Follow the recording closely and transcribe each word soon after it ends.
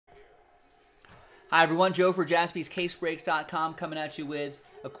Hi everyone, Joe for JaspysCaseBreaks.com coming at you with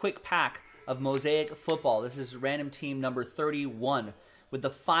a quick pack of Mosaic football. This is random team number 31 with the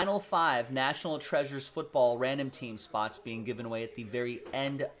final 5 National Treasures football random team spots being given away at the very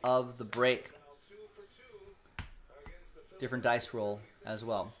end of the break. Different dice roll as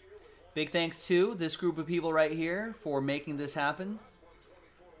well. Big thanks to this group of people right here for making this happen.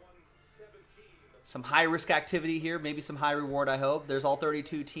 Some high-risk activity here, maybe some high reward, I hope. There's all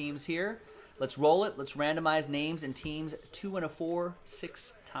 32 teams here. Let's roll it. Let's randomize names and teams 2 and a 4,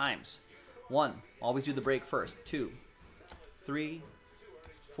 6 times. 1. Always do the break first. 2, 3,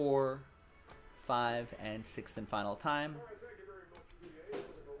 4, 5, and 6th and final time.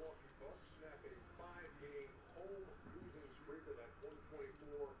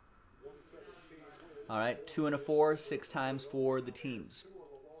 All right, 2 and a 4, 6 times for the teams.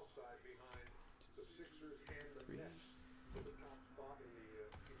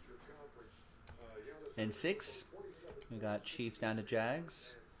 And 6, we got Chiefs down to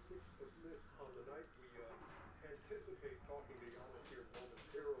Jags.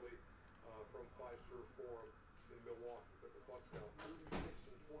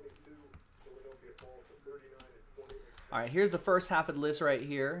 All right, here's the first half of the list right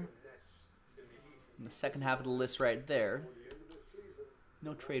here. And the second half of the list right there.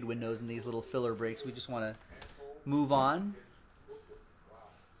 No trade windows in these little filler breaks. We just want to move on.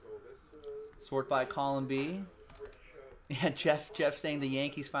 Sort by column B. Yeah, Jeff saying the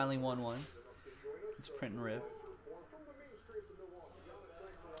Yankees finally won one. It's print and rip.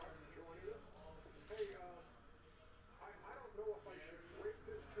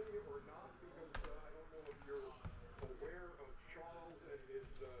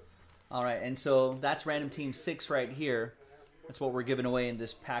 All right, and so that's random team 6 right here. That's what we're giving away in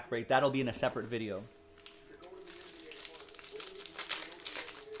this pack break. That'll be in a separate video.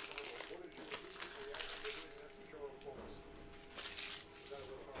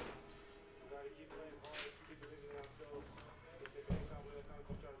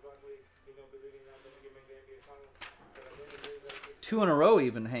 Two in a row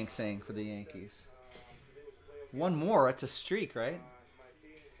even, Hank's saying, for the Yankees. One more, that's a streak, right?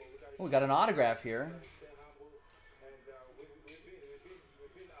 Oh, we got an autograph here.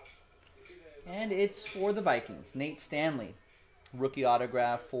 And it's for the Vikings. Nate Stanley. Rookie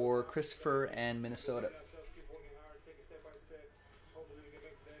autograph for Christopher and Minnesota.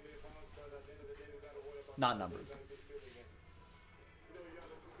 Not numbered.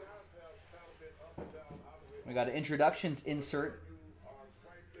 We got an introductions insert.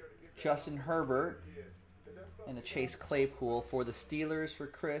 Justin Herbert and a Chase Claypool for the Steelers for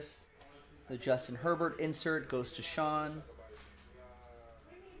Chris. The Justin Herbert insert goes to Sean.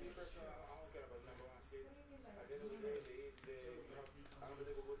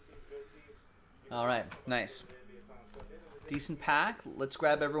 All right, nice. Decent pack. Let's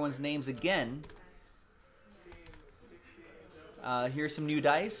grab everyone's names again. Here's some new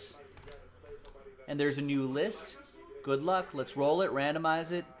dice. And there's a new list. Good luck. Let's roll it,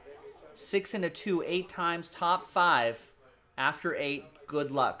 randomize it. 6 and a 2, 8 times, top 5. After 8, good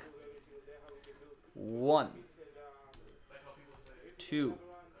luck. 1, 2,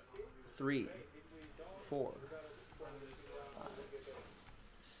 3, 4, 5,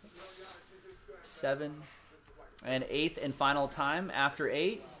 6, 7, and 8th and final time after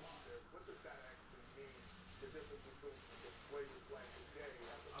 8.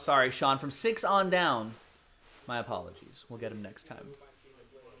 Sorry, Sean, from 6 on down. My apologies. We'll get him next time.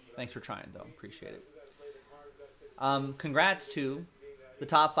 Thanks for trying, though. Appreciate it. Congrats to the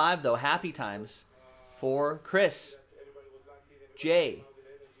top 5, though. Happy times for Chris, Jay,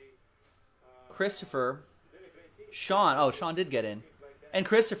 Christopher, Sean. Oh, Sean did get in. And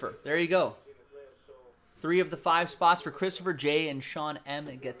Christopher. There you go. 3 of the 5 spots for Christopher, Jay, and Sean M.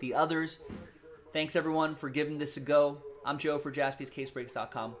 Get the others. Thanks, everyone, for giving this a go. I'm Joe for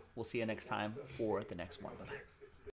JaspysCaseBreaks.com. We'll see you next time for the next one. Bye-bye.